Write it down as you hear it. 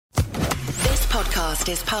podcast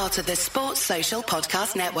is part of the Sports Social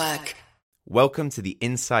Podcast Network. Welcome to the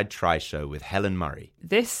Inside Tri Show with Helen Murray.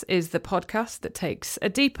 This is the podcast that takes a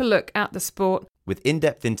deeper look at the sport with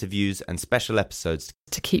in-depth interviews and special episodes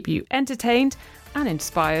to keep you entertained and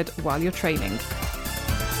inspired while you're training.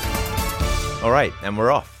 All right, and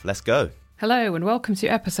we're off. Let's go. Hello and welcome to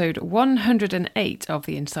episode 108 of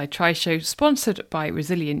the Inside Tri Show, sponsored by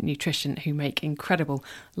Resilient Nutrition, who make incredible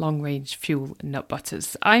long-range fuel nut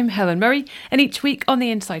butters. I'm Helen Murray, and each week on the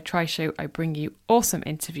Inside Tri Show, I bring you awesome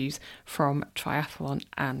interviews from triathlon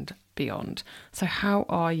and beyond. So how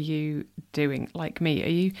are you doing, like me? Are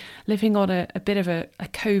you living on a bit of a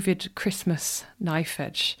COVID Christmas knife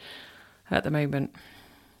edge at the moment?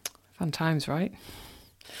 Fun times, right?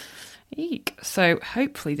 Eek. So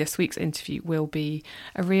hopefully this week's interview will be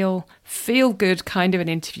a real feel-good kind of an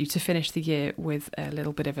interview to finish the year with a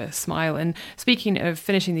little bit of a smile. And speaking of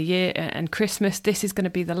finishing the year and Christmas, this is going to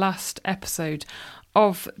be the last episode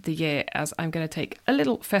of the year, as I'm going to take a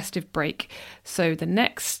little festive break. So the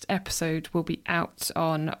next episode will be out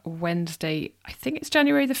on Wednesday, I think it's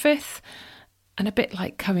January the 5th. And a bit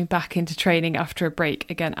like coming back into training after a break,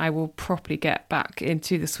 again, I will properly get back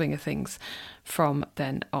into the swing of things from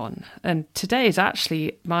then on. And today is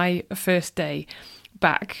actually my first day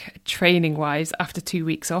back training-wise after 2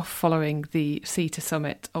 weeks off following the Sea to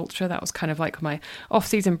Summit Ultra. That was kind of like my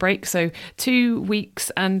off-season break. So 2 weeks,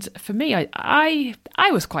 and for me, I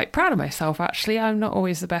was quite proud of myself, actually. I'm not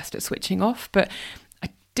always the best at switching off, but I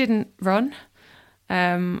didn't run.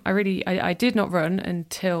 I did not run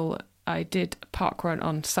until I did a park run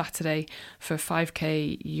on Saturday for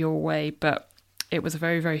 5k your way, but it was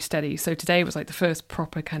very, very steady. So today was like the first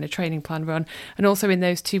proper kind of training plan run. And also in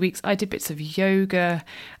those 2 weeks, I did bits of yoga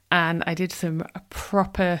and I did some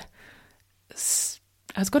proper,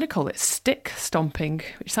 I was going to call it stick stomping,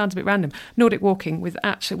 which sounds a bit random, Nordic walking with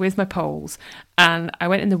my poles. And I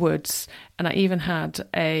went in the woods and I even had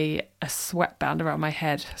a sweatband around my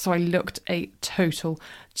head. So I looked a total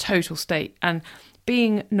state. And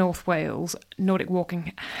being North Wales, Nordic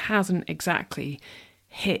walking hasn't exactly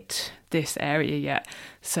hit this area yet.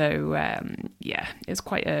 So it's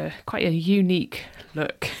quite a unique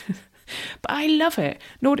look. But I love it.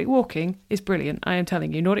 Nordic walking is brilliant. I am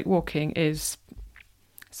telling you, Nordic walking is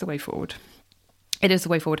the way forward. It is the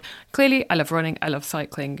way forward. Clearly, I love running, I love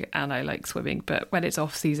cycling, and I like swimming. But when it's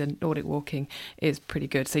off season, Nordic walking is pretty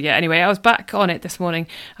good. So yeah, anyway, I was back on it this morning.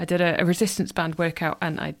 I did a resistance band workout,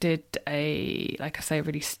 and I did a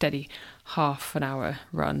really steady half an hour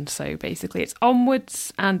run. So basically, it's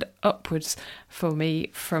onwards and upwards for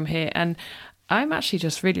me from here. And I'm actually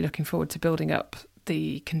just really looking forward to building up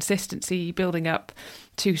the consistency, building up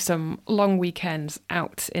to some long weekends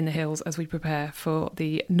out in the hills as we prepare for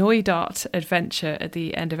the Knoydart adventure at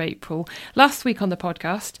the end of April. Last week on the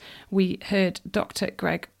podcast, we heard Dr.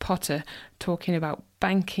 Greg Potter talking about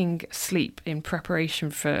banking sleep in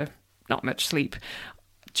preparation for not much sleep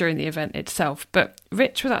during the event itself. But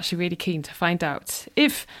Rich was actually really keen to find out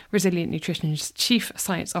if Resilient Nutrition's Chief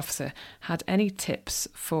Science Officer had any tips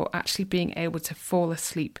for actually being able to fall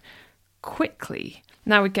asleep quickly.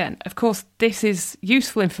 Now, again, of course, this is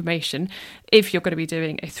useful information if you're going to be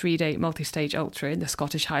doing a 3-day multi-stage ultra in the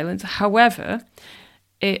Scottish Highlands. However,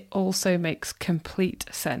 it also makes complete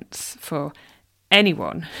sense for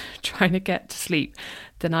anyone trying to get to sleep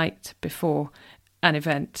the night before an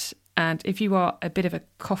event. And if you are a bit of a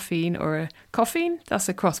caffeine, that's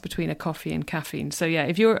a cross between a coffee and caffeine. So yeah,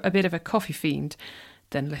 if you're a bit of a coffee fiend,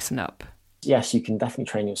 then listen up. Yes, you can definitely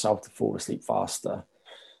train yourself to fall asleep faster.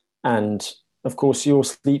 And of course, your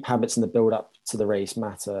sleep habits in the build up to the race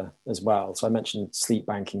matter as well. So I mentioned sleep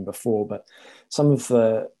banking before, but some of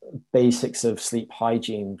the basics of sleep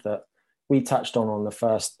hygiene that we touched on the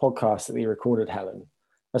first podcast that we recorded, Helen,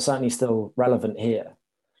 are certainly still relevant here.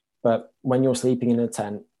 But when you're sleeping in a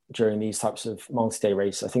tent during these types of multi-day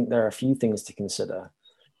races, I think there are a few things to consider.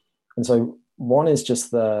 And so one is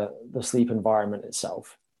just the sleep environment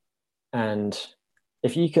itself. And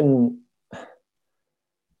if you can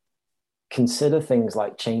consider things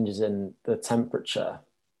like changes in the temperature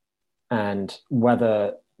and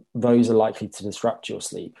whether those are likely to disrupt your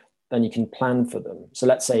sleep, then you can plan for them. So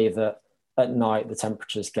let's say that at night the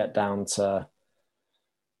temperatures get down to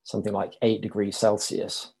something like 8 degrees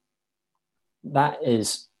Celsius. That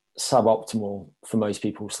is suboptimal for most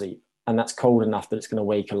people's sleep. And that's cold enough that it's going to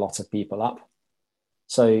wake a lot of people up.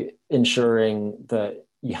 So ensuring that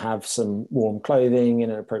you have some warm clothing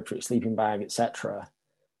and an appropriate sleeping bag, etc.,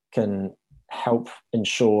 can help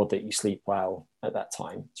ensure that you sleep well at that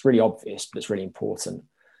time. It's really obvious, but it's really important.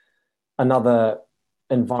 Another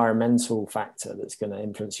environmental factor that's going to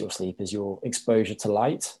influence your sleep is your exposure to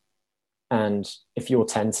light. And if your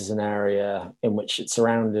tent is an area in which it's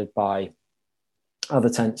surrounded by other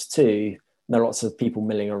tents too, there are lots of people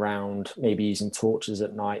milling around, maybe using torches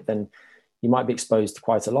at night, then you might be exposed to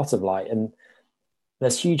quite a lot of light. And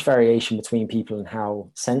there's huge variation between people and how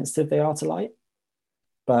sensitive they are to light.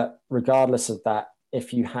 But regardless of that,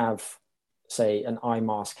 if you have, say, an eye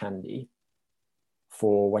mask handy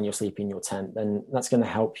for when you're sleeping in your tent, then that's going to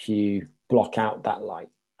help you block out that light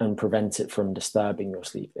and prevent it from disturbing your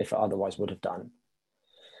sleep if it otherwise would have done.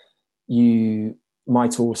 You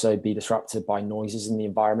might also be disrupted by noises in the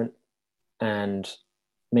environment. And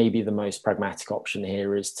maybe the most pragmatic option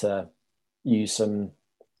here is to use some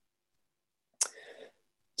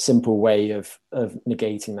simple way of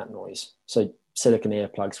negating that noise. So silicone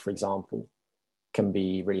earplugs, for example, can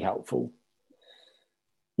be really helpful.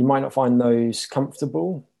 You might not find those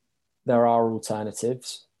comfortable. There are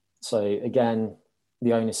alternatives. So again,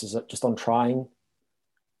 the onus is just on trying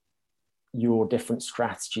your different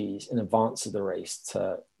strategies in advance of the race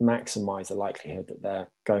to maximize the likelihood that they're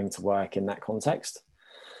going to work in that context.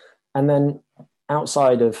 And then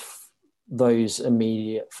outside of those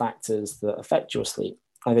immediate factors that affect your sleep,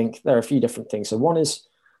 I think there are a few different things. So one is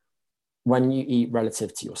when you eat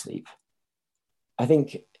relative to your sleep. I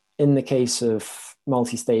think in the case of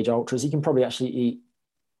multi-stage ultras, you can probably actually eat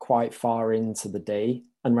quite far into the day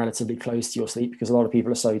and relatively close to your sleep, because a lot of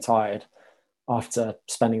people are so tired after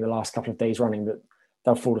spending the last couple of days running that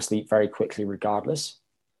they'll fall asleep very quickly regardless.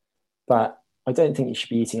 But I don't think you should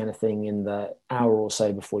be eating anything in the hour or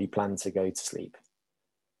so before you plan to go to sleep.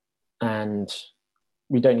 And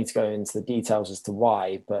we don't need to go into the details as to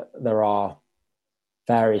why, but there are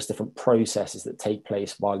various different processes that take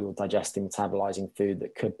place while you're digesting, metabolizing food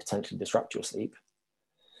that could potentially disrupt your sleep.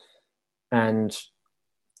 And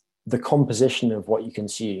the composition of what you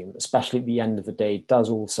consume, especially at the end of the day, does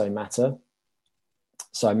also matter.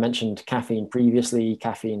 So I mentioned caffeine previously.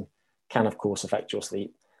 Caffeine can, of course, affect your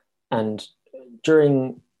sleep. And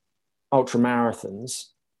during ultra marathons,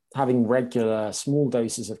 having regular small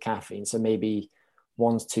doses of caffeine, so maybe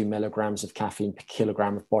 1 to 2 milligrams of caffeine per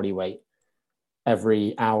kilogram of body weight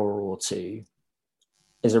every hour or two,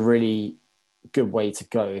 is a really good way to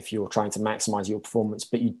go if you're trying to maximize your performance,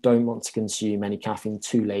 but you don't want to consume any caffeine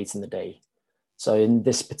too late in the day. So in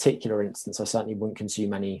this particular instance, I certainly wouldn't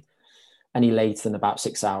consume any later than about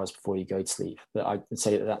 6 hours before you go to sleep. But I would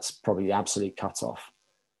say that that's probably the absolute cutoff,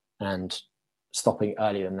 and stopping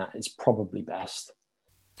earlier than that is probably best.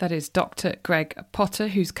 That is Dr. Greg Potter,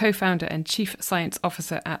 who's co-founder and chief science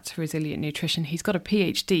officer at Resilient Nutrition. He's got a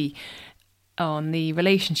PhD on the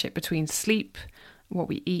relationship between sleep, what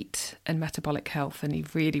we eat, and metabolic health, and he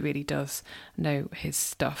really, really does know his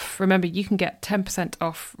stuff. Remember, you can get 10%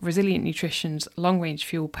 off Resilient Nutrition's long-range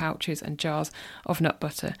fuel pouches and jars of nut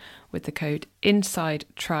butter with the code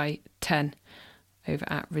INSIDETRY10 over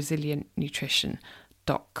at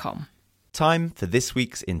resilientnutrition.com. Time for this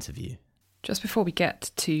week's interview. Just before we get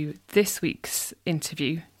to this week's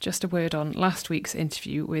interview, just a word on last week's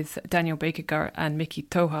interview with Daniel Bakergar and Mickey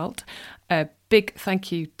Tohalt. A big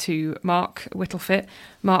thank you to Mark Whittlefit.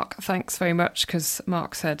 Mark, thanks very much, because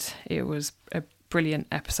Mark said it was a brilliant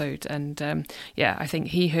episode. And I think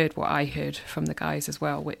he heard what I heard from the guys as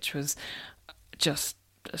well, which was just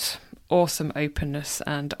awesome openness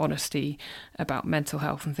and honesty about mental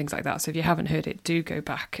health and things like that. So if you haven't heard it, do go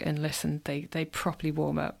back and listen. They properly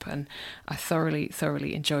warm up, and I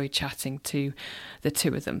thoroughly enjoyed chatting to the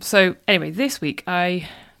two of them. So anyway, this week I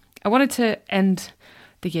wanted to end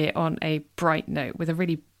the year on a bright note with a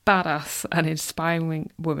really badass and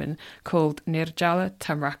inspiring woman called Nirjala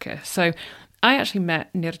Tamrakar. So I actually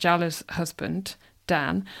met Nirjala's husband,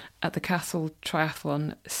 Dan, at the Castle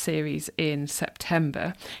Triathlon series in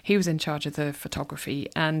September. He was in charge of the photography,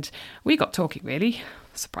 and we got talking, really.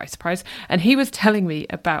 Surprise, surprise. And he was telling me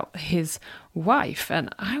about his wife,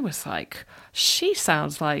 and I was like, she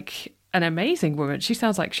sounds like an amazing woman. She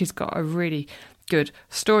sounds like she's got a really good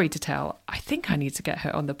story to tell. I think I need to get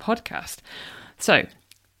her on the podcast. So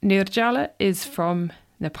Nirjala is from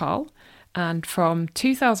Nepal, and from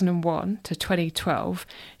 2001 to 2012,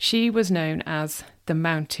 she was known as the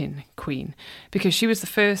Mountain Queen because she was the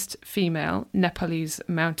first female Nepalese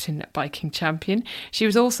mountain biking champion. She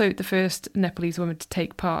was also the first Nepalese woman to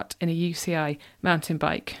take part in a UCI mountain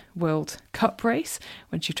bike World Cup race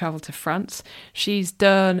when she travelled to France. She's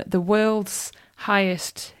done the world's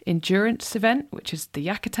highest endurance event, which is the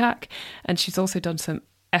Yak Attack, and she's also done some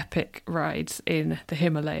epic rides in the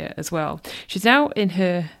Himalaya as well. She's now in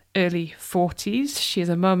her early 40s. She is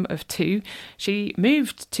a mum of 2. She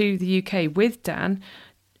moved to the UK with Dan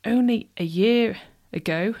only a year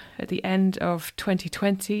ago at the end of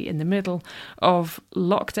 2020 in the middle of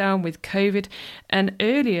lockdown with COVID. And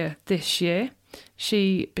earlier this year,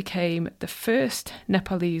 she became the first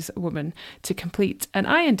Nepalese woman to complete an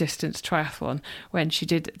iron distance triathlon when she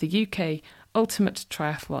did the UK Ultimate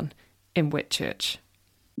Triathlon in Whitchurch.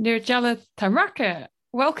 Nirjala Tamrakar,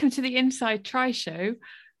 welcome to the Inside Tri Show.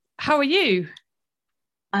 How are you?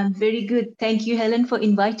 I'm very good. Thank you, Helen, for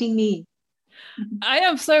inviting me. I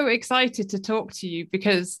am so excited to talk to you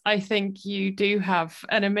because I think you do have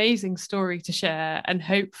an amazing story to share, and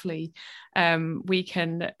hopefully we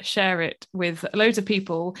can share it with loads of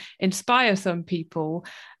people, inspire some people,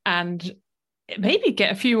 and maybe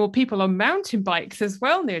get a few more people on mountain bikes as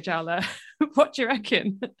well, Nirjala. What do you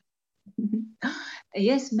reckon?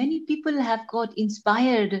 Yes, many people have got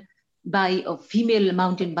inspired by a female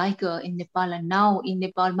mountain biker in Nepal, and now in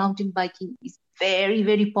Nepal, mountain biking is very,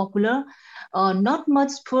 very popular. Not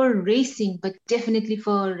much for racing, but definitely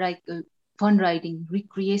for fun riding,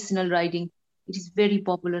 recreational riding. It is very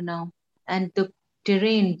popular now, and the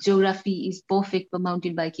terrain geography is perfect for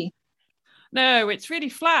mountain biking. No, it's really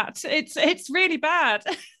flat. It's really bad.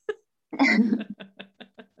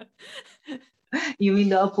 You mean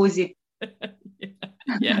the opposite?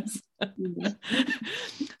 Yes.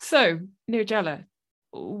 So, Nirjala,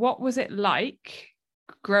 what was it like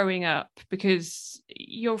growing up? Because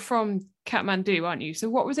you're from Kathmandu, aren't you? So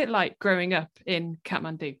what was it like growing up in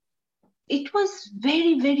Kathmandu? It was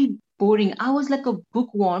very, very boring. I was like a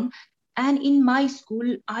bookworm. And in my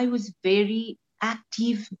school, I was very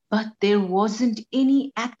active, but there wasn't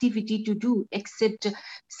any activity to do except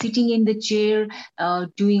sitting in the chair,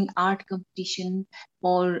 doing art competition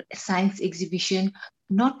or science exhibition.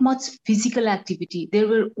 Not much physical activity. There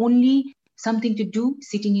were only something to do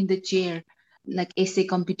sitting in the chair, like essay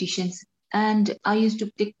competitions. And I used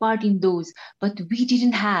to take part in those, but we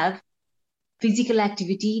didn't have physical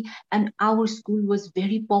activity, and our school was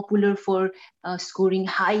very popular for scoring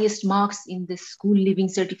highest marks in the school living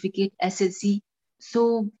certificate, SLC.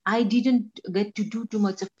 So I didn't get to do too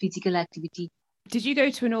much of physical activity. Did you go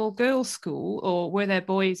to an all-girls school, or were there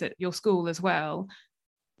boys at your school as well?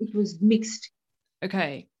 It was mixed.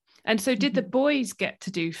 Okay. And so did the boys get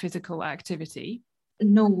to do physical activity?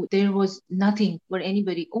 No, there was nothing for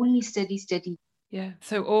anybody, only study. Yeah,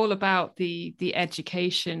 so all about the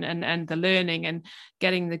education and the learning and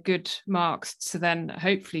getting the good marks to then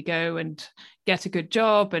hopefully go and get a good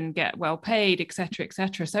job and get well paid, etc.,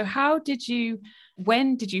 etc. So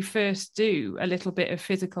when did you first do a little bit of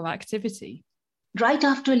physical activity? Right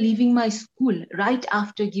after leaving my school, right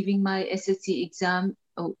after giving my SSC exam,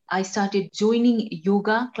 I started joining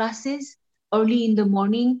yoga classes early in the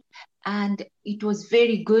morning, and it was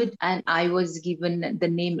very good. And I was given the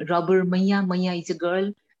name Rubber Maya. Maya is a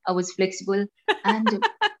girl. I was flexible, and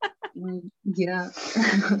yeah.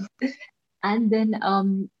 And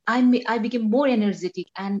then I became more energetic,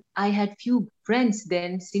 and I had few friends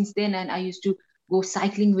since then, and I used to go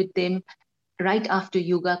cycling with them right after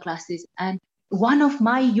yoga classes. And one of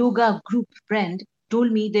my yoga group friend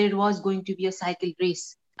told me there was going to be a cycle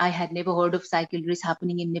race. I had never heard of cycle race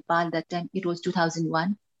happening in Nepal that time. It was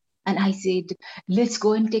 2001. And I said, let's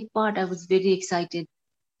go and take part. I was very excited.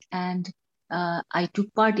 And I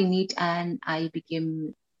took part in it, and I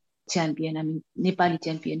became Nepali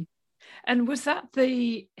champion. And was that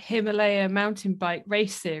the Himalaya mountain bike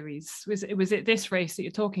race series? Was it this race that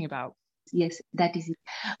you're talking about? Yes, that is it.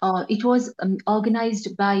 It was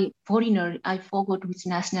organized by foreigner. I forgot which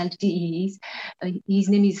nationality he is. His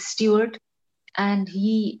name is Stewart, and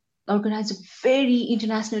he organized a very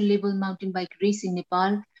international level mountain bike race in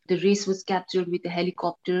Nepal. The race was captured with a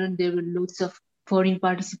helicopter, and there were loads of foreign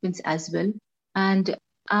participants as well. And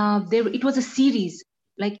it was a series.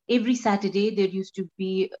 Like every Saturday, there used to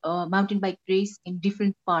be a mountain bike race in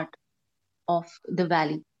different part of the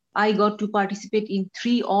valley. I got to participate in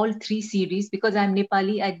all three series because I'm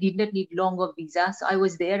Nepali. I did not need longer visa. So I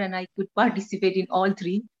was there and I could participate in all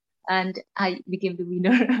three, and I became the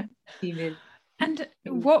winner. Female. And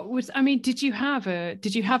did you have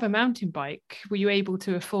a mountain bike? Were you able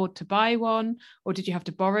to afford to buy one, or did you have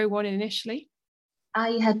to borrow one initially?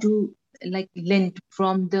 I had to lend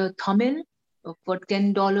from the Tamil for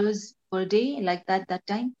 $10 per day, like that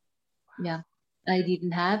time. Yeah. I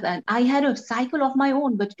didn't have, and I had a cycle of my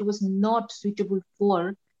own, but it was not suitable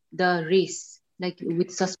for the race, like with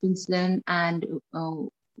suspension and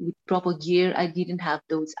with proper gear. I didn't have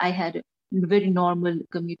those. I had a very normal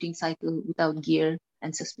commuting cycle without gear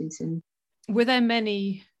and suspension. Were there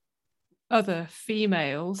many other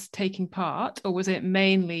females taking part, or was it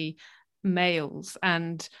mainly males?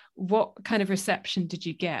 And what kind of reception did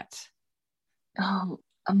you get?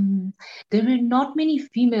 There were not many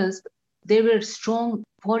females. There were strong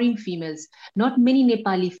foreign females, not many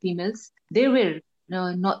Nepali females. There were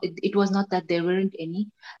not. It was not that there weren't any,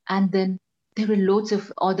 and then there were loads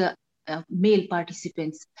of other male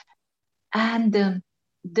participants. And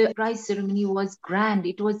the prize ceremony was grand.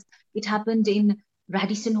 It happened in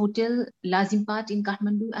Radisson Hotel, Lazimpat in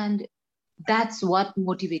Kathmandu, and that's what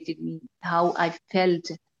motivated me. How I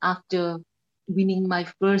felt after winning my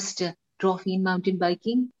first trophy in mountain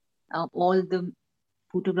biking. All the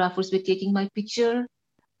photographers were taking my picture,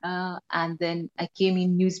 and then I came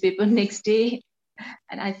in newspaper next day,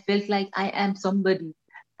 and I felt like I am somebody,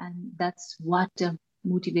 and that's what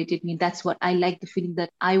motivated me. That's what I like, the feeling that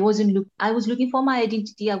I was looking for my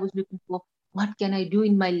identity. I was looking for what can I do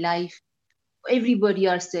in my life. Everybody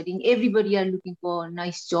are studying, everybody are looking for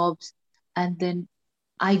nice jobs, and then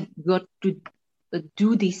I got to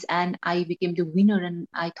do this, and I became the winner. And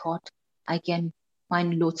I thought I can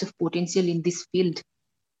find lots of potential in this field.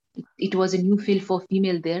 It was a new field for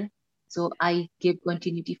female there, so I gave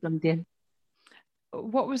continuity from there.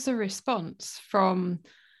 What was the response from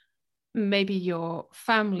maybe your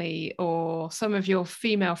family or some of your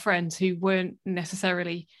female friends who weren't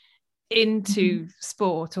necessarily into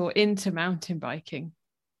sport or into mountain biking?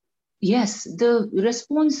 Yes, the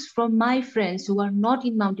response from my friends who are not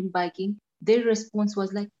in mountain biking, their response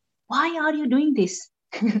was like, "Why are you doing this?"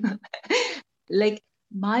 Like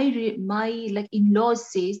my like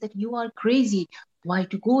in-laws says that you are crazy. Why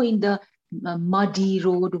to go in the muddy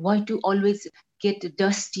road? Why to always get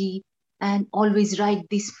dusty and always ride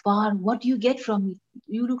this far? What do you get from it?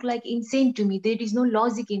 You look like insane to me. There is no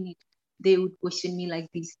logic in it. They would question me like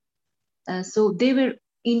this. So they were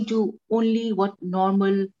into only what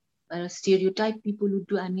normal stereotype people would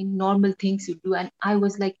do. I mean, normal things would do. And I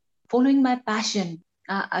was like following my passion.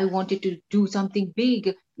 I wanted to do something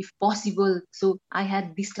big if possible. So I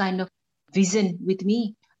had this kind of vision with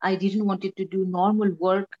me. I didn't want to do normal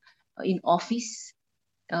work in office,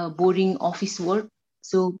 boring office work.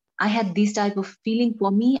 So I had this type of feeling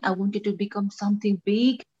for me. I wanted to become something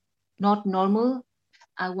big, not normal.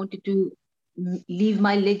 I wanted to leave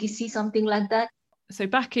my legacy, something like that. So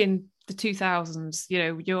back in the 2000s,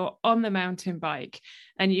 you're on the mountain bike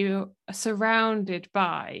and you're surrounded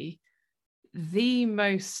by the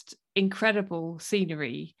most incredible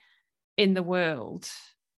scenery in the world.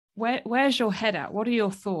 Where's your head at? What are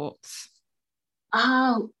your thoughts?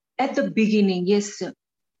 At the beginning, yes,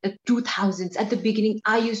 2000s, at the beginning,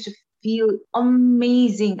 I used to feel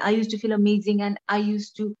amazing. And I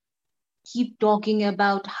used to keep talking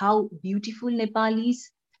about how beautiful Nepal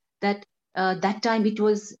is. That time it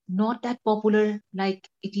was not that popular like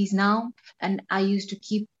it is now, and I used to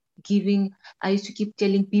keep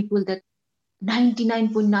telling people that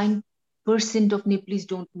 99.9% of Nepalese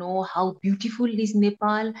don't know how beautiful is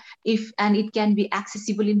Nepal, and it can be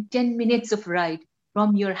accessible in 10 minutes of ride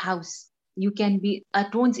from your house. You can be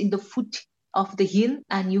at once in the foot of the hill,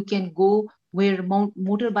 and you can go where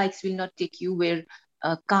motorbikes will not take you, where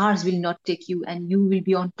cars will not take you, and you will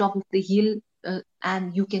be on top of the hill,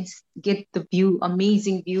 and you can get the view,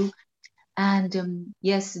 amazing view. And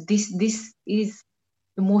yes, this is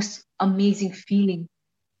the most amazing feeling.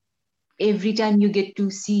 Every time you get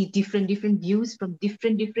to see different views from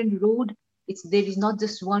different road. There is not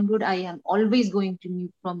just one road. I am always going to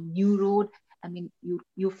new road. I mean,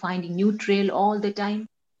 you're finding new trail all the time.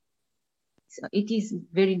 So it is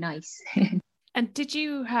very nice. And did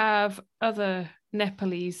you have other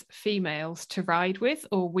Nepalese females to ride with,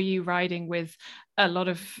 or were you riding with a lot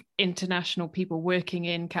of international people working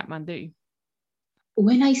in Kathmandu?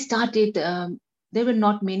 When I started, there were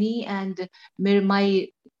not many, and my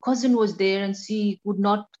cousin was there, and she could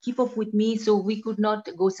not keep up with me, so we could not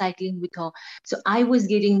go cycling with her. So I was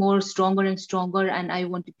getting more stronger and stronger, and I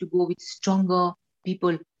wanted to go with stronger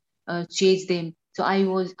people, chase them. So I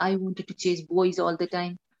wanted to chase boys all the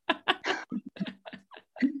time.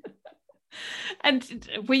 And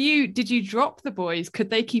did you drop the boys? Could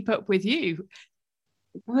they keep up with you?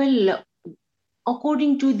 Well,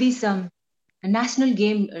 according to this national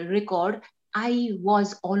game record, I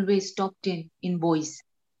was always top 10 in boys,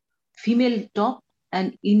 female top,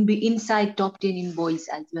 and inside top 10 in boys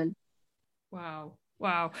as well.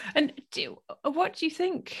 Wow. And what do you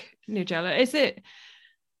think, Nirjala?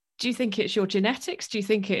 Do you think it's your genetics? Do you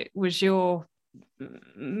think it was your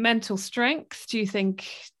mental strength? Do you think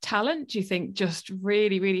talent? Do you think just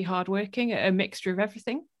really, really hardworking, a mixture of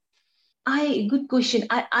everything? Good question.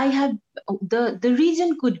 I have the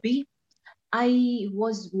reason could be I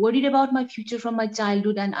was worried about my future from my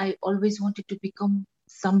childhood, and I always wanted to become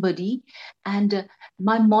somebody. And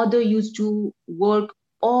my mother used to work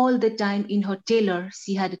all the time in her tailor.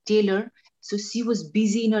 She had a tailor, so she was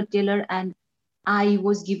busy in her tailor, and I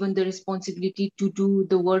was given the responsibility to do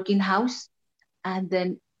the work in house. And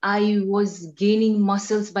then I was gaining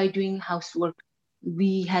muscles by doing housework.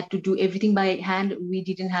 We had to do everything by hand. We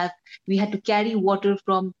had to carry water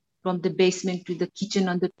from the basement to the kitchen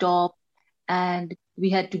on the top, and we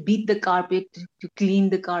had to beat the carpet to clean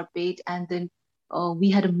the carpet. And then we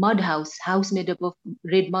had a house made up of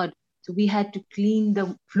red mud. So we had to clean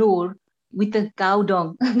the floor with a cow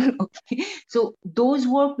dung. Okay. So those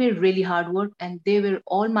work were really hard work, and they were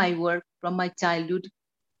all my work from my childhood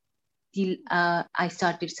till I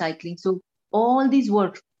started cycling. So all these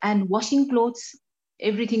work and washing clothes,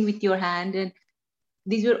 everything with your hand, and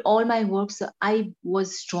these were all my work. So I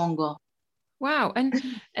was stronger. Wow.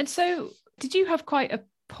 And so did you have quite a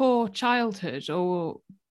poor childhood, or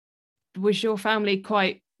was your family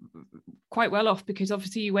quite well off? Because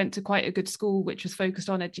obviously you went to quite a good school which was focused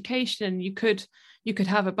on education. You could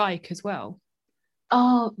have a bike as well.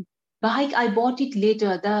 Bike, I bought it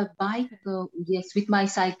later. The bike, yes, with my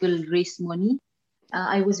cycle race money.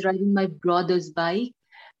 I was riding my brother's bike.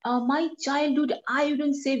 My childhood, I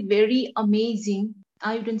wouldn't say very amazing.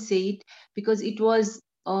 I wouldn't say it, because it was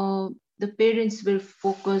the parents were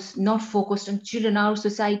not focused on children. Our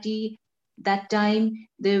society that time,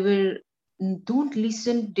 they were don't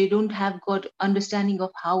listen. They don't have got understanding of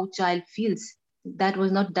how child feels. That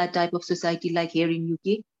was not that type of society like here in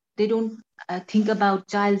UK. They don't think about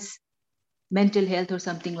child's mental health or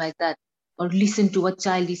something like that, or listen to what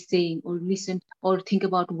child is saying, or listen or think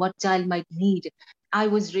about what child might need. I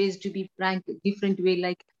was raised, to be frank, a different way,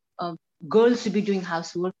 like girls should be doing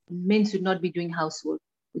housework, men should not be doing housework.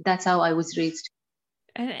 That's how I was raised.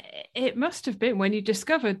 And it must have been, when you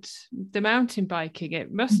discovered the mountain biking,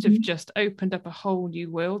 it must have just opened up a whole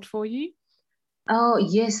new world for you. Oh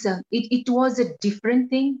yes, it was a different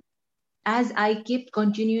thing. As I kept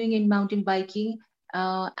continuing in mountain biking,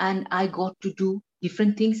 and I got to do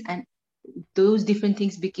different things, and those different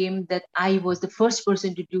things became that I was the first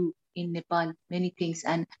person to do in Nepal many things,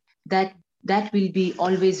 and that will be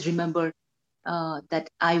always remembered. That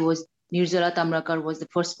I was Nirjala Tamrakar was the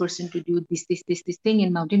first person to do this thing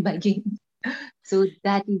in mountain biking. So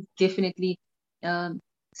that is definitely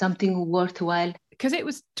something worthwhile. Because it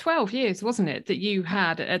was 12 years, wasn't it, that you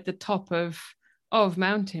had at the top of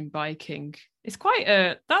mountain biking? It's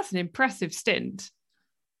that's an impressive stint.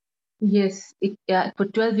 Yes, for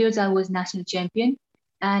 12 years I was national champion,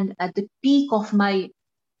 and at the peak of my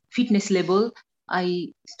fitness level,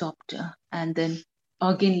 I stopped, and then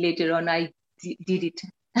again later on I did it.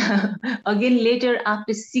 Again later,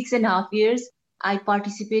 after 6.5 years, I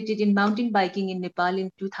participated in mountain biking in Nepal in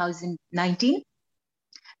 2019,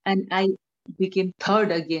 and I became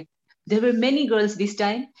third again. There were many girls this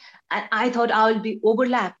time, and I thought I will be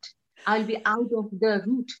overlapped. I'll be out of the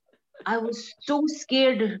route. I was so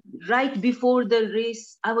scared right before the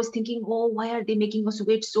race. I was thinking, oh, why are they making us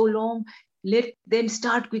wait so long? Let them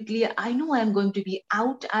start quickly. I know I am going to be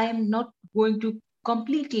out. I am not going to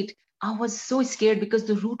complete it. I was so scared because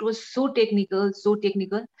the route was so technical, so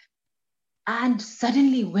technical. And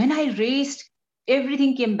suddenly, when I raced,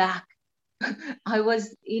 everything came back. I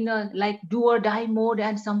was in a like do or die mode,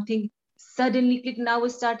 and something suddenly clicked, and I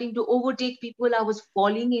was starting to overtake people. I was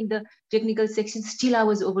falling in the technical section. Still, I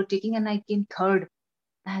was overtaking, and I came third.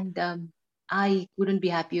 And I couldn't be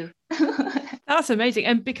happier. That's amazing.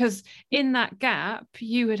 And because in that gap,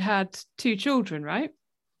 you had 2 children, right?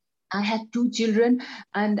 I had 2 children,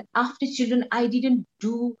 and after children, I didn't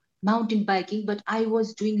do mountain biking, but I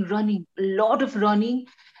was doing running, a lot of running,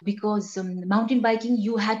 because mountain biking,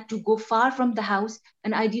 you had to go far from the house,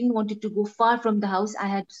 and I didn't want it to go far from the house. I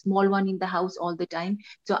had small one in the house all the time.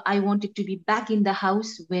 So I wanted to be back in the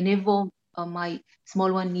house whenever my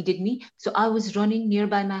small one needed me. So I was running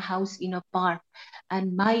nearby my house in a park,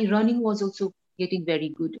 and my running was also getting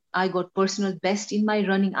very good. I got personal best in my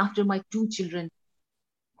running after my 2 children.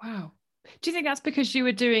 Wow. Do you think that's because you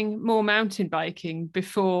were doing more mountain biking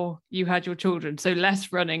before you had your children, so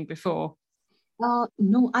less running before?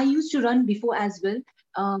 No, I used to run before as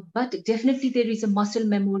well, but definitely there is a muscle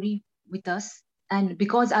memory with us. And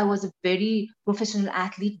because I was a very professional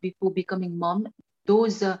athlete before becoming mom,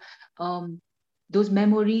 those uh, um, those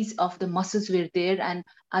memories of the muscles were there, and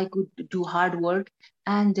I could do hard work.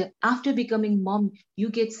 And after becoming mom, you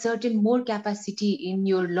get certain more capacity in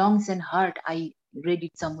your lungs and heart. I read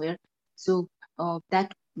it somewhere, so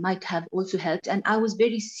that might have also helped. And I was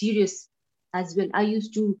very serious as well. I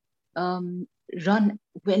used to um, run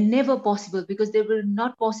whenever possible, because they were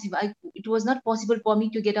not possible. It was not possible for me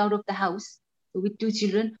to get out of the house with 2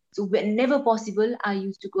 children. So whenever possible, I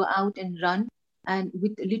used to go out and run. and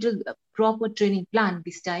with a little proper training plan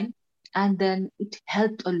this time. And then it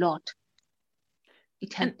helped a lot.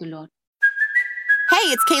 It helped a lot. Hey,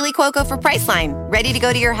 it's Kaylee Cuoco for Priceline. Ready to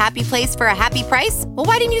go to your happy place for a happy price? Well,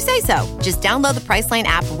 why didn't you say so? Just download the Priceline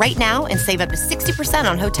app right now and save up to 60%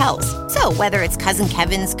 on hotels. So whether it's Cousin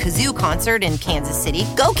Kevin's Kazoo Concert in Kansas City,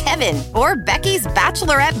 go Kevin, or Becky's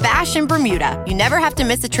Bachelorette Bash in Bermuda, you never have to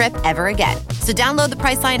miss a trip ever again. So download the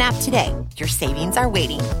Priceline app today. Your savings are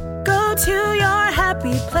waiting. Go to your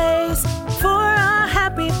happy place for a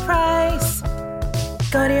happy price.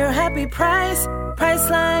 Go to your happy price,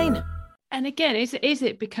 Priceline. And again, is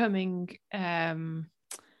it becoming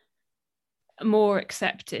more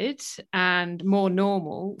accepted and more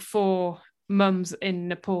normal for mums in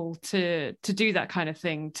Nepal to do that kind of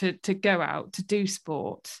thing, to go out, to do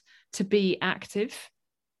sport, to be active?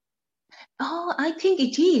 Oh, I think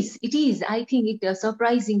it is. It is. I think it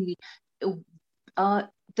surprisingly.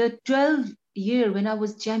 The 12th year when I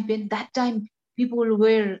was champion, that time people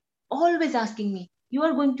were always asking me, you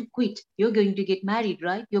are going to quit. You're going to get married,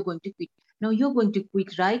 right? You're going to quit. No, you're going to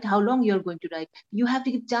quit, right? How long you're going to ride? You have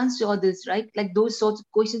to give chance to others, right? Like those sorts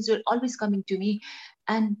of questions were always coming to me.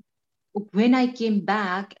 And when I came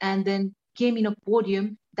back and then came in a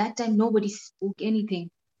podium, that time nobody spoke anything.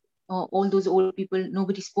 All those old people,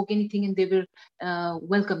 nobody spoke anything, and they were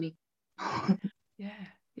welcoming.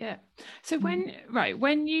 Yeah. So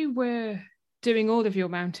when you were doing all of your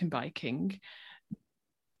mountain biking,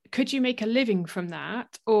 could you make a living from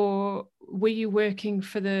that, or were you working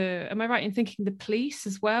for am I right in thinking the police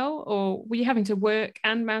as well, or were you having to work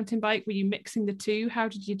and mountain bike? Were you mixing the two? How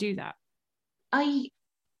did you do that? I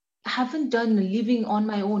haven't done living on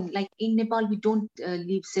my own. Like in Nepal, we don't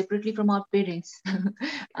live separately from our parents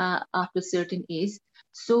after certain age.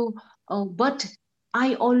 So, but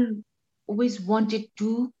I always wanted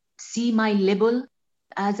to see my level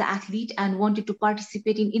as an athlete and wanted to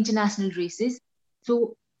participate in international races.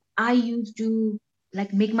 So I used to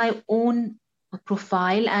like make my own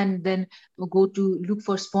profile and then go to look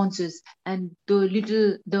for sponsors, and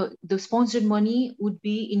the sponsored money would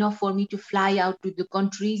be enough for me to fly out to the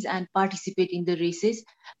countries and participate in the races,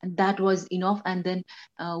 and that was enough. And then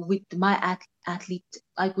with my athlete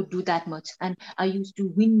I could do that much, and I used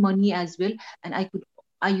to win money as well, and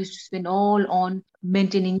I used to spend all on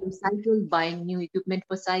maintaining the cycle, buying new equipment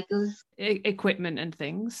for cycles, equipment and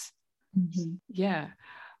things. Mm-hmm. Yeah.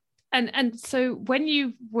 And so when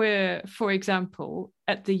you were, for example,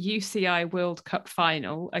 at the UCI World Cup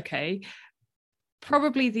final, okay,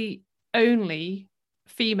 probably the only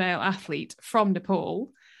female athlete from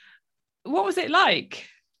Nepal, what was it like?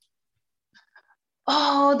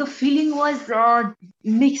 Oh, the feeling was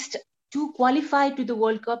mixed. To qualify to the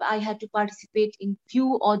World Cup, I had to participate in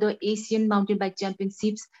few other Asian mountain bike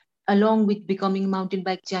championships, along with becoming mountain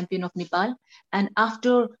bike champion of Nepal. And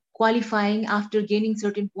after qualifying, after gaining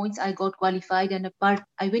certain points, I got qualified, and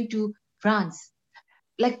I went to France.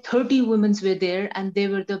 Like 30 women were there, and they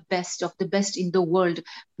were the best of the best in the world.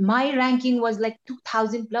 My ranking was like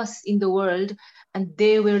 2000 plus in the world, and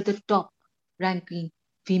they were the top ranking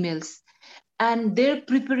females. And their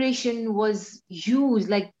preparation was huge.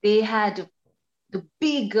 Like they had the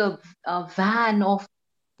big van of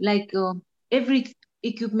like every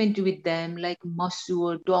equipment with them, like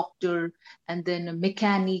masseur, doctor, and then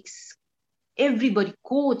mechanics, everybody,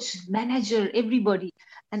 coach, manager, everybody.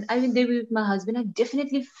 And I went there with my husband. I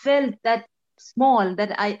definitely felt that small,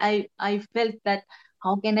 that I felt that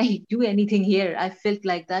how can I do anything here? I felt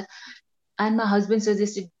like that. And my husband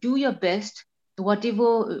suggested, do your best,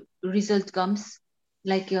 whatever result comes,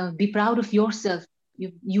 like be proud of yourself.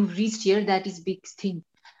 You've reached here, that is big thing.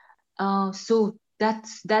 So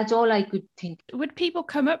that's all I could think. Would people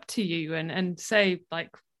come up to you and say like,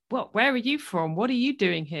 well, where are you from? What are you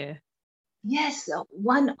doing here? Yes,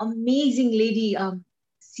 one amazing lady,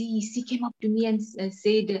 she came up to me and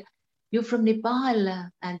said, you're from Nepal.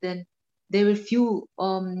 And then there were few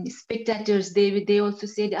spectators. They also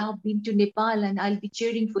said, I've been to Nepal and I'll be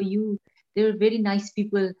cheering for you. They were very nice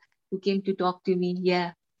people who came to talk to me.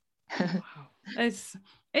 Yeah. Wow.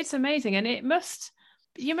 It's amazing. And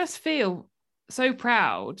you must feel so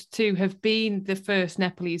proud to have been the first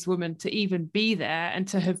Nepalese woman to even be there, and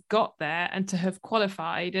to have got there, and to have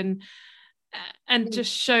qualified and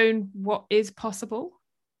just shown what is possible.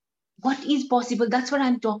 What is possible? That's what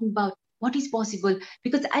I'm talking about. What is possible?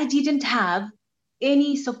 Because I didn't have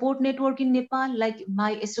any support network in Nepal. Like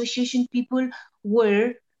my association people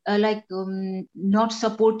were not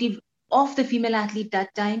supportive of the female athlete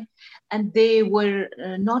that time, and they were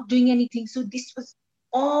not doing anything. So this was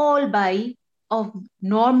all by a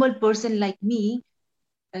normal person like me,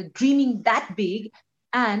 dreaming that big,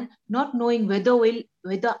 and not knowing whether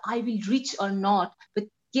I will reach or not, but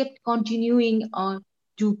kept continuing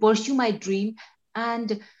to pursue my dream.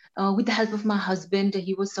 And with the help of my husband,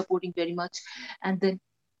 he was supporting very much. And then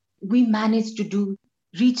we managed to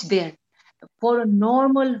reach there. For a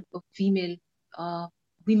normal female,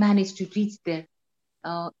 we managed to reach there.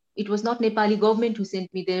 It was not Nepali government who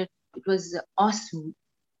sent me there. It was us who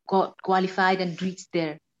got qualified and reached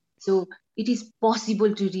there. So it is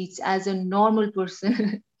possible to reach as a normal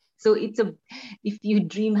person. So if you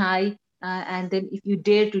dream high, and then if you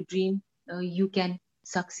dare to dream, you can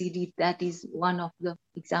succeed. That is one of the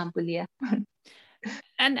example. Yeah.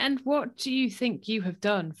 And what do you think you have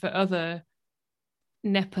done for other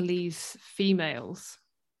Nepalese females?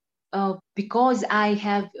 Because I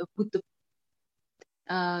have put the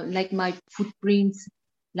like my footprints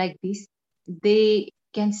like this, they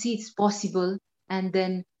can see it's possible, and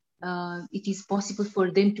then it is possible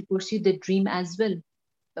for them to pursue the dream as well.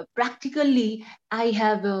 Practically, I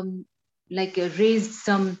have raised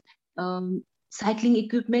some cycling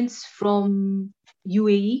equipments from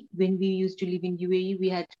UAE. When we used to live in UAE, we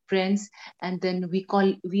had friends, and then we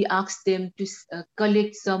asked them to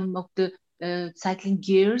collect some of the cycling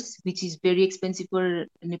gears, which is very expensive for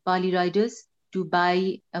Nepali riders to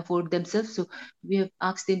buy for themselves. So we have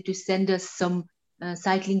asked them to send us some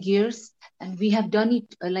cycling gears, and we have done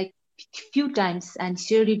it like few times and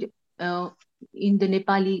shared it in the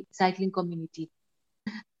Nepali cycling community.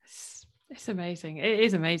 It's amazing. It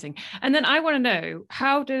is amazing. And then I want to know,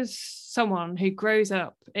 how does someone who grows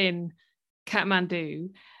up in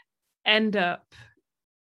Kathmandu end up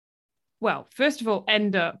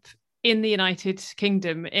in the United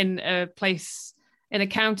Kingdom, in a place, in a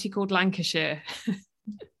county called Lancashire?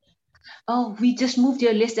 Oh, we just moved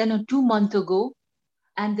here less than 2 months ago.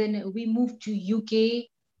 And then we moved to UK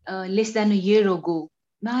less than a year ago.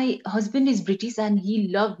 My husband is British and he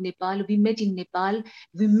loved Nepal. We met in Nepal.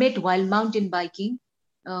 We met while mountain biking.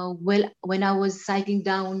 When I was cycling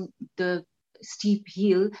down the steep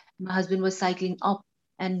hill, my husband was cycling up,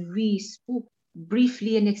 and we spoke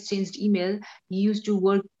briefly and exchanged email. He used to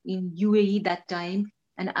work in UAE that time,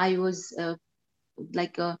 and I was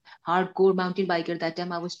like a hardcore mountain biker that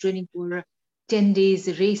time. I was training for a 10 days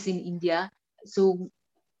race in India. So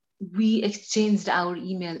we exchanged our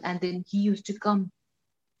email, and then he used to come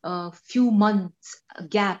a few months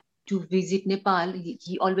gap to visit Nepal.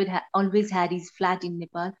 He always had his flat in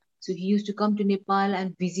Nepal. So he used to come to Nepal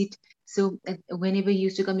and visit. So whenever he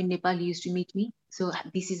used to come in Nepal, he used to meet me. So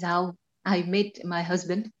this is how I met my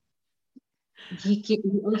husband. He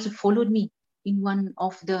also followed me in one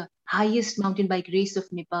of the highest mountain bike race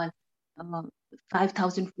of Nepal,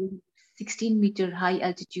 5,416-meter high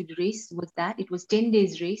altitude race was that. It was 10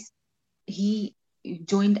 days race. He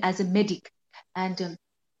joined as a medic, and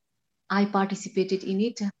I participated in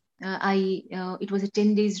it. It was a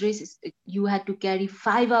 10 days race. You had to carry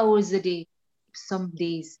 5 hours a day, some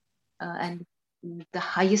days. And the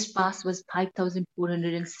highest pass was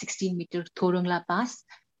 5,416-meter Thorongla Pass.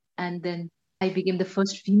 And then I became the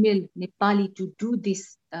first female Nepali to do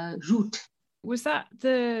this route. Was that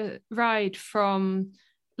the ride from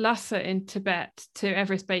Lhasa in Tibet to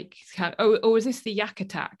Everest Base Camp? Or was this the Yak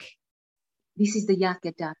Attack? This is the Yak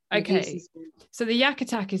Attack. Okay. So the Yak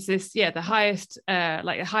Attack is this, the highest,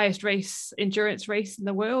 the highest endurance race in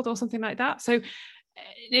the world, or something like that. So,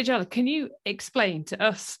 Nirjala, can you explain to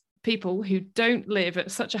us people who don't live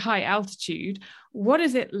at such a high altitude, what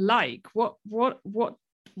is it like?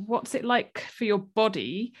 What's it like for your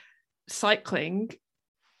body cycling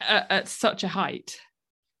at such a height?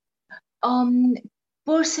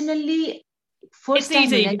 Personally, first it's time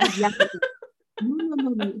easy. when I did Yak Attack.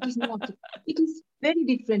 No, it is not. It is very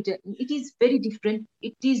different. It is very different.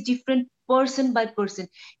 It is different person by person.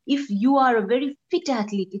 If you are a very fit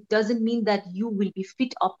athlete, it doesn't mean that you will be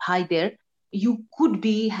fit up high there. You could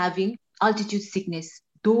be having altitude sickness,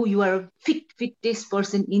 though you are a fittest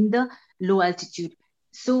person in the low altitude.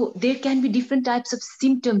 So there can be different types of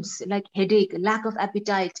symptoms like headache, lack of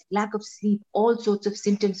appetite, lack of sleep. All sorts of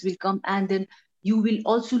symptoms will come, and then you will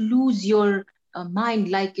also lose your mind,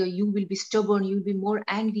 like you will be stubborn, you'll be more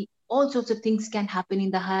angry. All sorts of things can happen in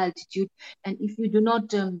the high altitude, and if you do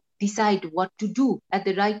not decide what to do at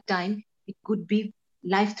the right time, it could be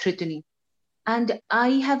life-threatening. And I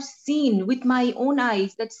have seen with my own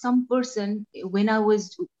eyes that some person, when I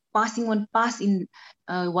was passing one pass in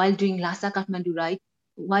while doing Lhasa Kathmandu ride,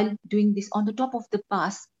 while doing this on the top of the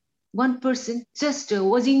pass, one person just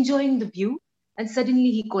was enjoying the view, and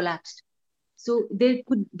suddenly he collapsed. So there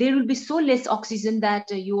will be so less oxygen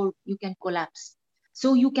that you can collapse.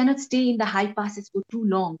 So you cannot stay in the high passes for too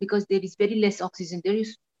long because there is very less oxygen. There you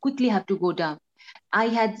quickly have to go down. I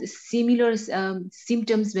had similar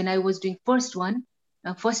symptoms when I was doing first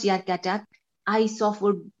yak attack. I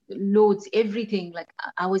suffered loads, everything. Like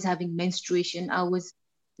I was having menstruation, I was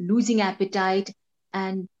losing appetite,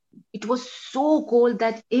 and it was so cold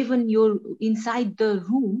that even you're inside the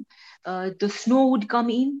room, the snow would come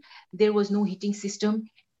in. There was no heating system.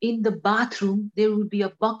 In the bathroom, there would be a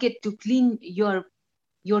bucket to clean your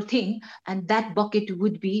thing, and that bucket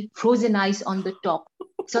would be frozen ice on the top.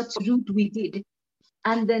 Such route we did.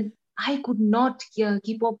 And then I could not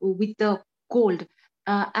keep up with the cold.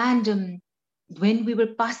 And when we were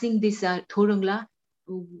passing this Thorongla,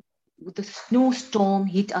 the snowstorm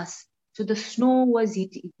hit us. So the snow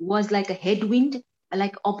was like a headwind,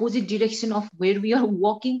 like opposite direction of where we are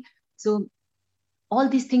walking. So all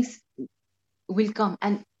these things will come.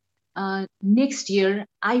 And next year,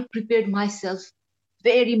 I prepared myself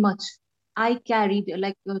very much. I carried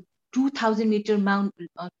like a 2,000-meter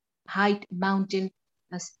height mountain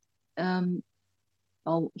um,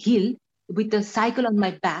 hill with a cycle on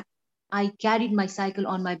my back. I carried my cycle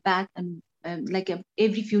on my back, and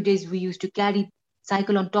every few days we used to carry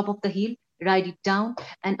cycle on top of the hill, ride it down.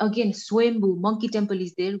 And again, Swayambhu Monkey Temple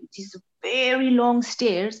is there, which is very long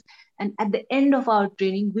stairs. And at the end of our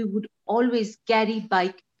training, we would always carry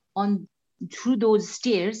bike on through those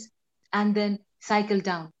stairs and then cycle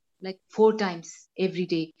down like 4 times every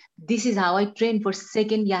day. This is how I trained for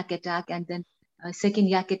second yak attack. And then second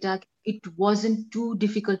yak attack, it wasn't too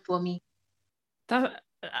difficult for me. That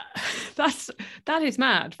is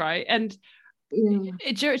mad, right? And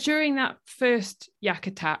during that first yak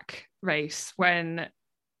attack race, when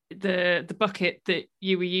the bucket that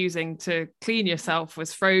you were using to clean yourself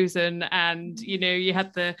was frozen, and you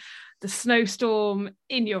had the snowstorm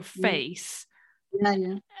in your face,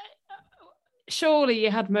 surely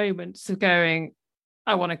you had moments of going,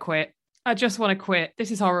 I want to quit. I just want to quit.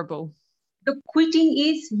 This is horrible. The quitting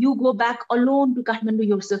is you go back alone to Kathmandu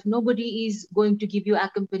yourself. Nobody is going to give you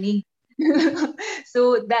accompany.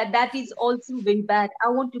 So that is also very bad. I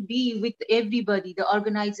want to be with everybody, the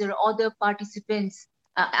organizer, other participants.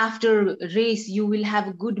 After race, you will have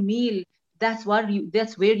a good meal. That's where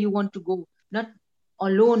you want to go, not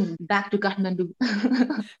alone back to Kathmandu.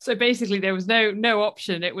 So basically there was no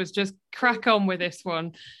option. It was just crack on with this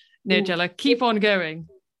one. Nirjala, keep on going.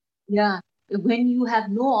 Yeah. When you have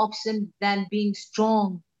no option than being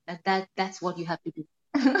strong, that's what you have to do.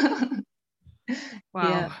 Wow.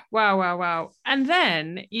 Yeah. Wow. And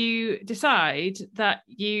then you decide that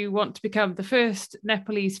you want to become the first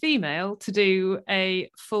Nepalese female to do a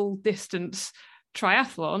full distance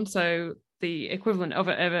triathlon, so the equivalent of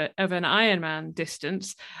an Ironman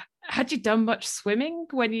distance. Had you done much swimming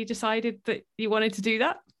when you decided that you wanted to do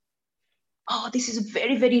that? Oh, this is a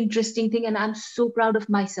very, very interesting thing, and I'm so proud of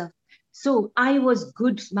myself. So I was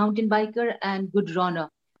good mountain biker and good runner,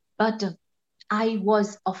 but I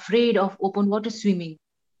was afraid of open water swimming,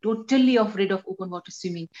 totally afraid of open water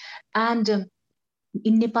swimming. And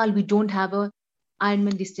in Nepal, we don't have a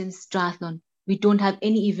Ironman distance triathlon. We don't have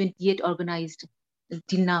any event yet organized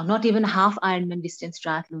till now, not even half Ironman distance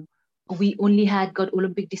triathlon. We only got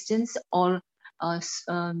Olympic distance or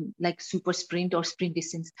like super sprint or sprint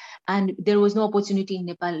distance. And there was no opportunity in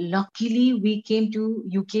Nepal. Luckily, we came to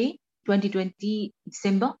UK 2020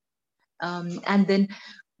 December. And then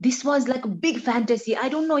this was like a big fantasy. I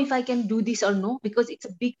don't know if I can do this or no, because it's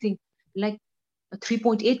a big thing, like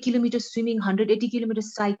 3.8 kilometers swimming, 180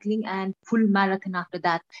 kilometers cycling, and full marathon after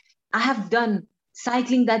that. I have done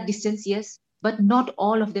cycling that distance, yes, but not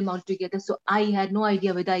all of them altogether. So I had no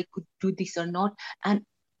idea whether I could do this or not. And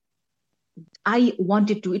I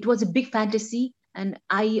wanted to. It was a big fantasy. And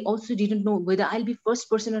I also didn't know whether I'll be first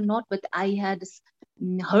person or not, but I had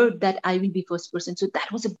heard that I will be first person. So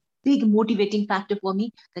that was a big motivating factor for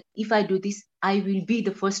me, that if I do this, I will be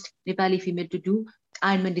the first Nepali female to do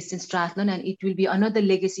Ironman distance triathlon, and it will be another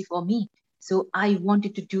legacy for me. So I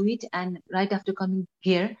wanted to do it. And right after coming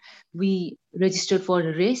here, we registered for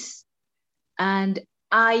a race. And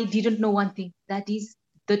I didn't know one thing, that is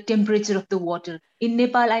the temperature of the water. In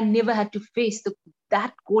Nepal, I never had to face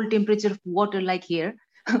that cold temperature of water like here.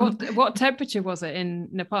 What temperature was it in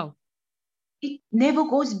Nepal? It never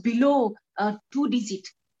goes below 2 digit.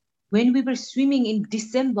 When we were swimming in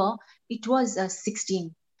December, it was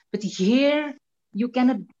 16. But here, you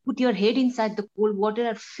cannot put your head inside the cold water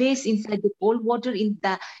or face inside the cold water in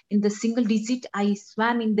the single digit. I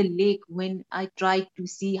swam in the lake when I tried to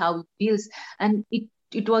see how it feels, and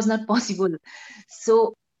it was not possible.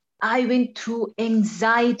 So I went through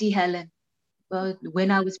anxiety, Helen,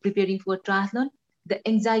 when I was preparing for a triathlon. The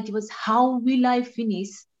anxiety was, how will I finish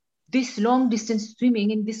this long distance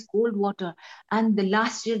swimming in this cold water. And the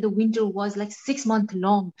last year, the winter was like 6 months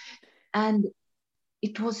long. And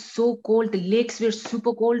it was so cold. The lakes were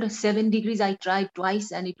super cold, 7 degrees. I tried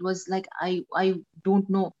twice and it was like, I don't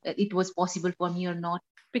know it was possible for me or not.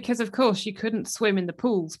 Because, of course, you couldn't swim in the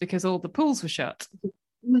pools because all the pools were shut. The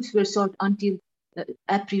pools were shut until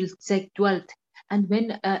April 12th. And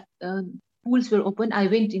when pools were open, I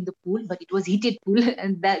went in the pool, but it was heated pool.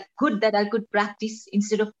 And that I could practice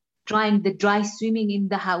instead of trying the dry swimming in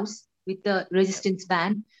the house with the resistance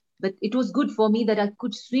band. But it was good for me that I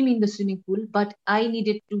could swim in the swimming pool, but I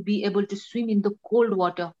needed to be able to swim in the cold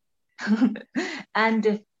water.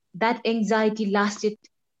 And that anxiety lasted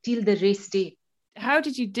till the race day. How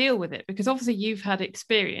did you deal with it? Because obviously you've had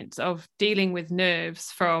experience of dealing with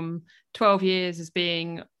nerves from 12 years as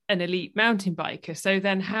being an elite mountain biker. So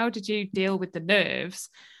then how did you deal with the nerves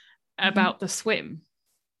about the swim?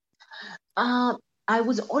 I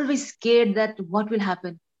was always scared that what will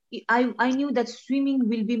happen. I knew that swimming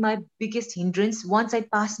will be my biggest hindrance. Once I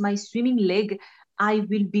pass my swimming leg, I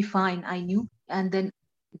will be fine, I knew. And then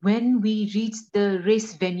when we reached the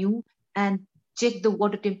race venue and checked the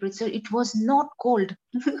water temperature, it was not cold.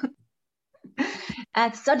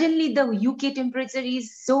 And suddenly the UK temperature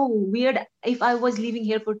is so weird. If I was living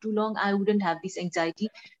here for too long, I wouldn't have this anxiety.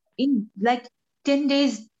 In like 10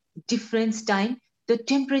 days difference time, the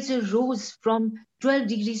temperature rose from 12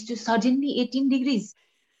 degrees to suddenly 18 degrees.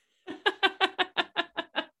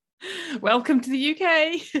 Welcome to the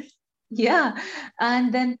UK. Yeah.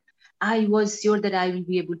 And then I was sure that I will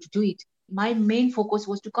be able to do it. My main focus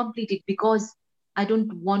was to complete it because I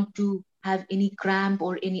don't want to have any cramp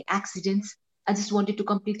or any accidents. I just wanted to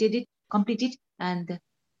complete it. And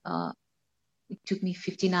it took me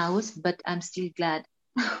 15 hours, but I'm still glad.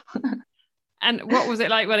 And what was it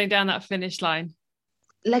like running down that finish line?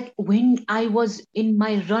 Like when I was in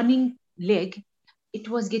my running leg, it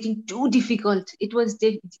was getting too difficult.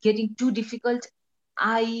 Getting too difficult.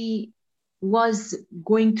 I was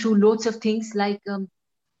going through lots of things like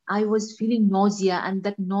I was feeling nausea, and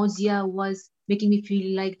that nausea was making me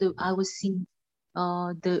feel like I was seeing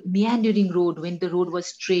the meandering road when the road was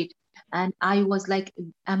straight. And I was like,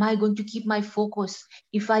 am I going to keep my focus?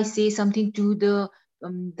 If I say something to the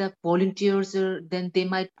volunteers, or then they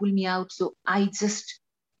might pull me out. So I just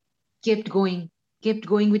kept going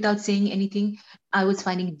without saying anything. I was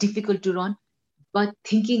finding it difficult to run, but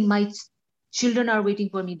thinking my children are waiting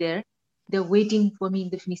for me there. They're waiting for me in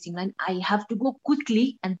the finishing line. I have to go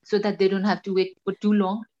quickly, and so that they don't have to wait for too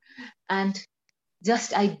long. And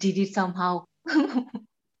just I did it somehow.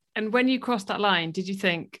 And when you crossed that line, did you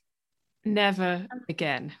think, never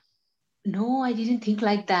again? No, I didn't think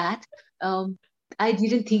like that. I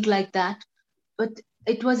didn't think like that, but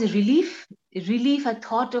it was a relief. I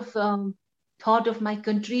thought of my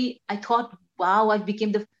country. I thought, wow,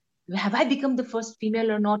 have I become the first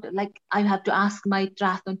female or not? Like, I have to ask my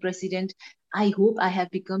triathlon president. I hope I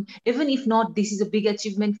have become. Even if not, this is a big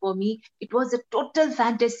achievement for me. It was a total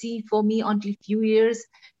fantasy for me until few years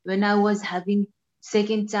when I was having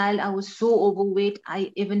second child. I was so overweight.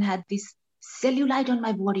 I even had this cellulite on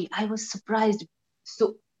my body. I was surprised.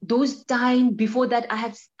 So those time before that,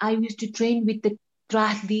 I used to train with the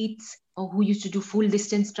triathletes who used to do full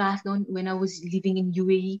distance triathlon when I was living in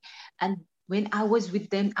UAE. And when I was with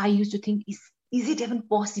them, I used to think, is it even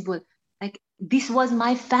possible? Like, this was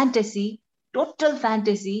my fantasy, total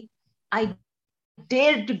fantasy. I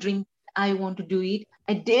dared to drink. I want to do it.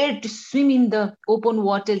 I dared to swim in the open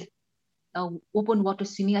water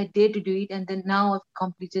swimming. I dared to do it. And then now I've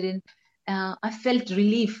completed it. I felt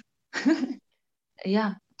relief.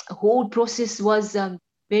 Yeah, the whole process was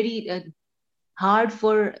very hard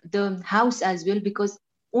for the house as well, because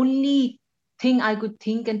only thing I could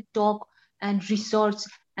think and talk and research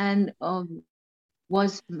and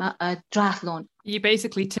was triathlon. You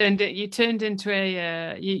basically turned into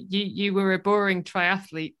a you were a boring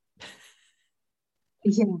triathlete.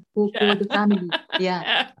 Yeah, for the family.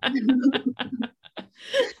 Yeah.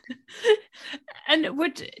 And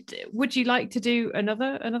would you like to do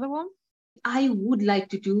another one? I would like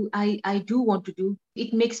to do. I do want to do.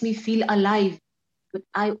 It makes me feel alive, but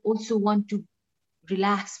I also want to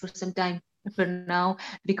relax for some time for now,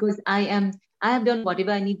 because I have done whatever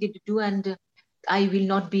I needed to do, and I will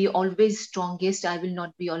not be always strongest. I will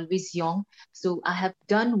not be always young. So I have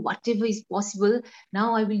done whatever is possible.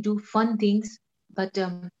 Now I will do fun things, but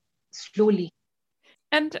slowly.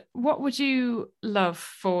 And what would you love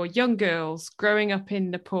for young girls growing up in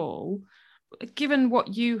Nepal, given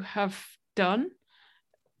what you have done?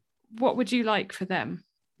 What would you like for them?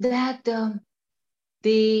 That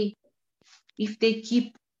if they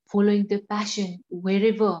keep following their passion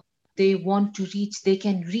wherever, they want to reach, they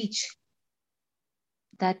can reach.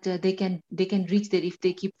 That they can reach there if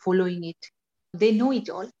they keep following it. They know it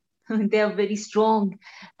all. They are very strong,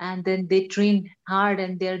 and then they train hard,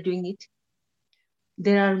 and they are doing it.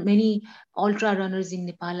 There are many ultra runners in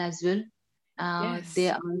Nepal as well. Yes. They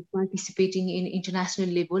are participating in international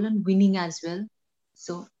level and winning as well.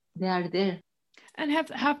 So they are there. And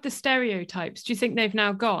have the stereotypes, do you think they've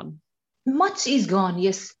now gone? Much is gone,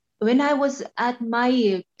 yes. When I was at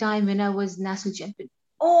my time, when I was national champion,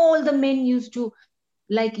 all the men used to,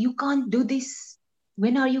 like, you can't do this.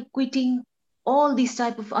 When are you quitting? All these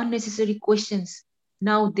type of unnecessary questions.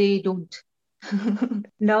 Now they don't.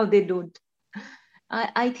 Now they don't.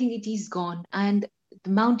 I think it is gone. And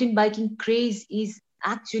the mountain biking craze is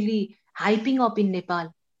actually hyping up in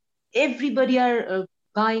Nepal. Everybody are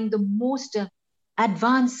buying the most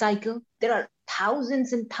advanced cycle. There are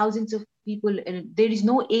thousands and thousands of people. There is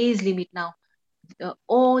no age limit now.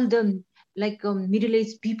 All the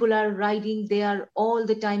middle-aged people are riding. They are all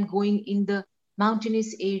the time going in the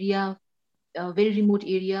mountainous area, very remote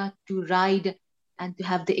area, to ride and to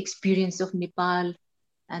have the experience of Nepal.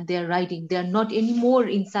 And they are riding. They are not anymore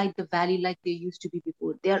inside the valley like they used to be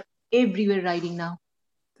before. They are everywhere riding now.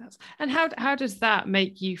 And how does that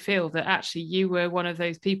make you feel, that actually you were one of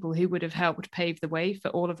those people who would have helped pave the way for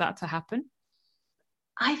all of that to happen?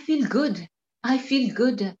 I feel good. I feel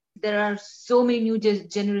good. There are so many new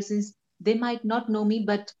generations. They might not know me,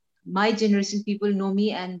 but my generation people know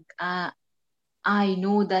me, and I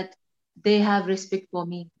know that they have respect for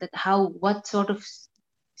me, that what sort of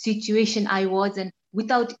situation I was, and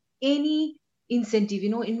without any incentive.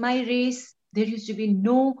 In my race, there used to be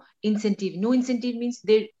no incentive. No incentive means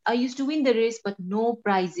I used to win the race, but no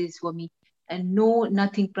prizes for me, and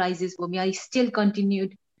nothing prizes for me. I still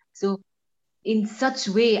continued. So in such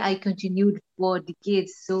way, I continued for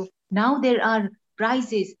decades. So now there are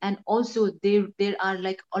prizes, and also there are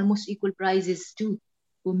like almost equal prizes too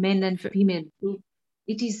for men and female. So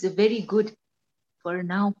it is very good for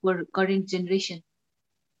current generation.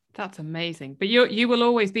 That's amazing. But you will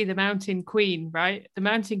always be the mountain queen, right? The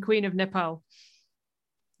mountain queen of Nepal.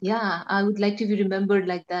 Yeah, I would like to be remembered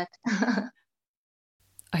like that.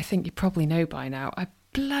 I think you probably know by now, I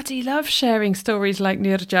bloody love sharing stories like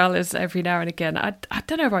Nirjala's every now and again. I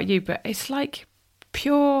don't know about you, but it's like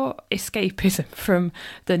pure escapism from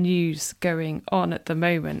the news going on at the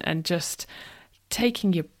moment, and just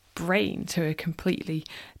taking your brain to a completely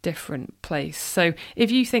different place. So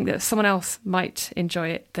if you think that someone else might enjoy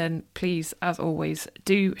it, then please, as always,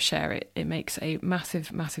 do share it. It makes a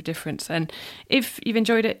massive difference. And if you've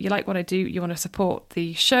enjoyed it, you like what I do, you want to support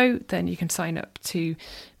the show, then you can sign up to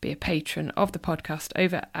be a patron of the podcast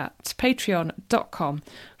over at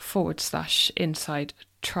patreon.com/Inside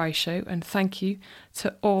Tri Show. And thank you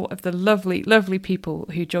to all of the lovely people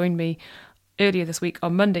who joined me earlier this week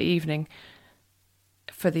on Monday evening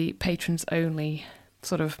for the patrons only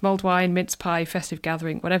sort of mulled wine, mince pie, festive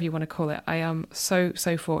gathering, whatever you want to call it. I am so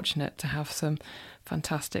fortunate to have some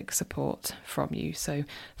fantastic support from you. So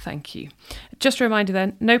thank you. Just a reminder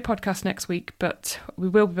then, no podcast next week, but we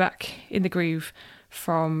will be back in the groove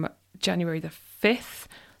from January the 5th.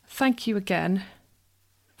 Thank you again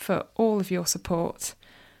for all of your support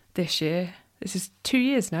this year. This is 2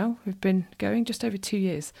 years now. We've been going just over 2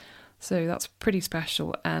 years. So that's pretty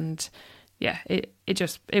special. And yeah, it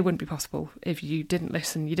wouldn't be possible if you didn't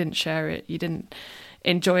listen, you didn't share it, you didn't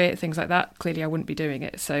enjoy it, things like that. Clearly I wouldn't be doing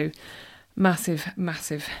it. So massive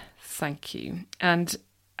thank you. And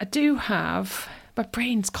I do have, my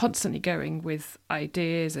brain's constantly going with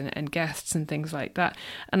ideas and guests and things like that.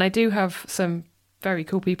 And I do have some very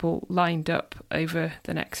cool people lined up over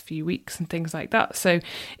the next few weeks and things like that. So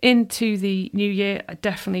into the new year, I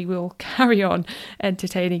definitely will carry on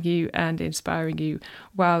entertaining you and inspiring you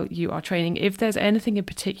while you are training. If there's anything in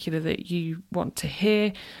particular that you want to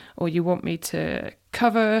hear or you want me to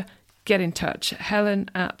cover, get in touch.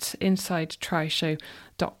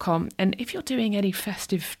 Helen@InsideTriShow.com. And if you're doing any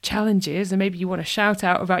festive challenges and maybe you want to shout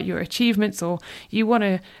out about your achievements or you want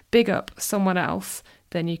to big up someone else,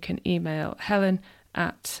 then you can email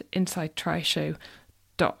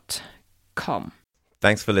helen@InsideTriShow.com.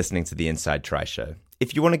 Thanks for listening to the Inside Tri Show.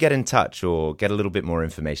 If you want to get in touch or get a little bit more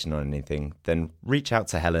information on anything, then reach out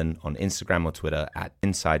to Helen on Instagram or Twitter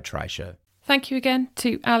 @InsideTriShow. Thank you again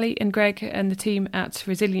to Ali and Greg and the team at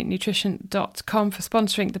resilientnutrition.com for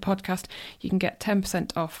sponsoring the podcast. You can get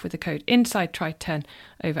 10% off with the code INSIDETRY10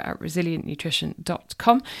 over at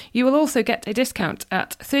resilientnutrition.com. You will also get a discount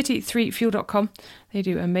at 33fuel.com. They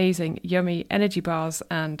do amazing, yummy energy bars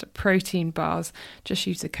and protein bars. Just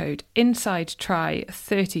use the code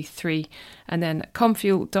INSIDETRY33 and then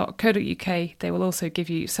comfuel.co.uk. They will also give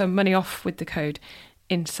you some money off with the code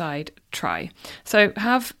Inside Try. So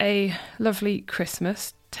have a lovely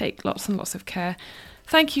Christmas. Take lots and lots of care.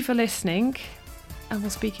 Thank you for listening, and we'll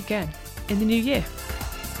speak again in the new year.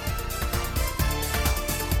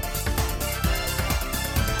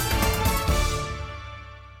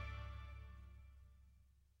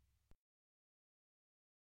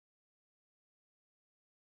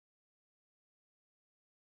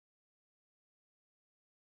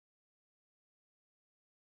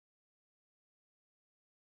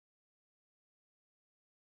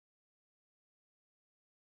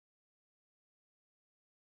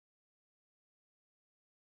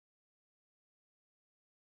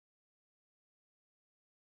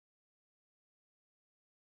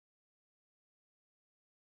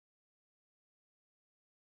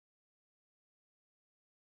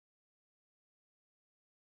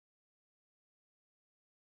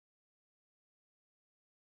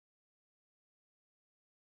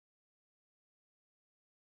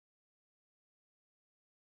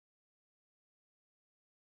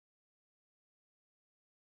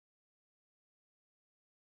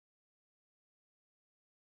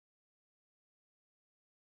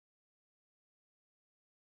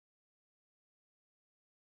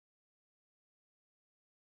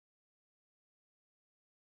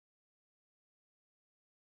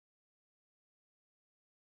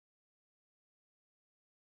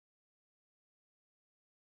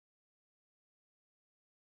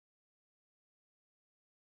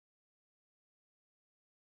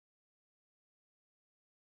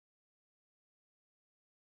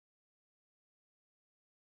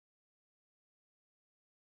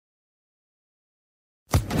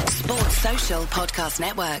 Sports Social Podcast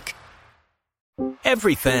Network.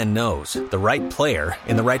 Every fan knows the right player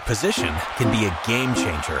in the right position can be a game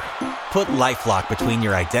changer. Put LifeLock between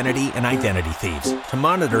your identity and identity thieves to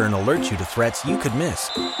monitor and alert you to threats you could miss.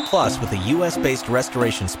 Plus, with a U.S.-based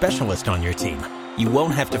restoration specialist on your team, you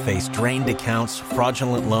won't have to face drained accounts,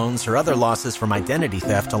 fraudulent loans, or other losses from identity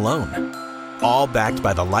theft alone. All backed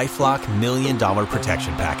by the LifeLock $1 Million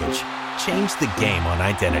Protection Package. Change the game on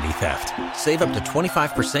identity theft. Save up to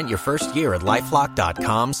 25% your first year at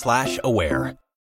LifeLock.com/aware.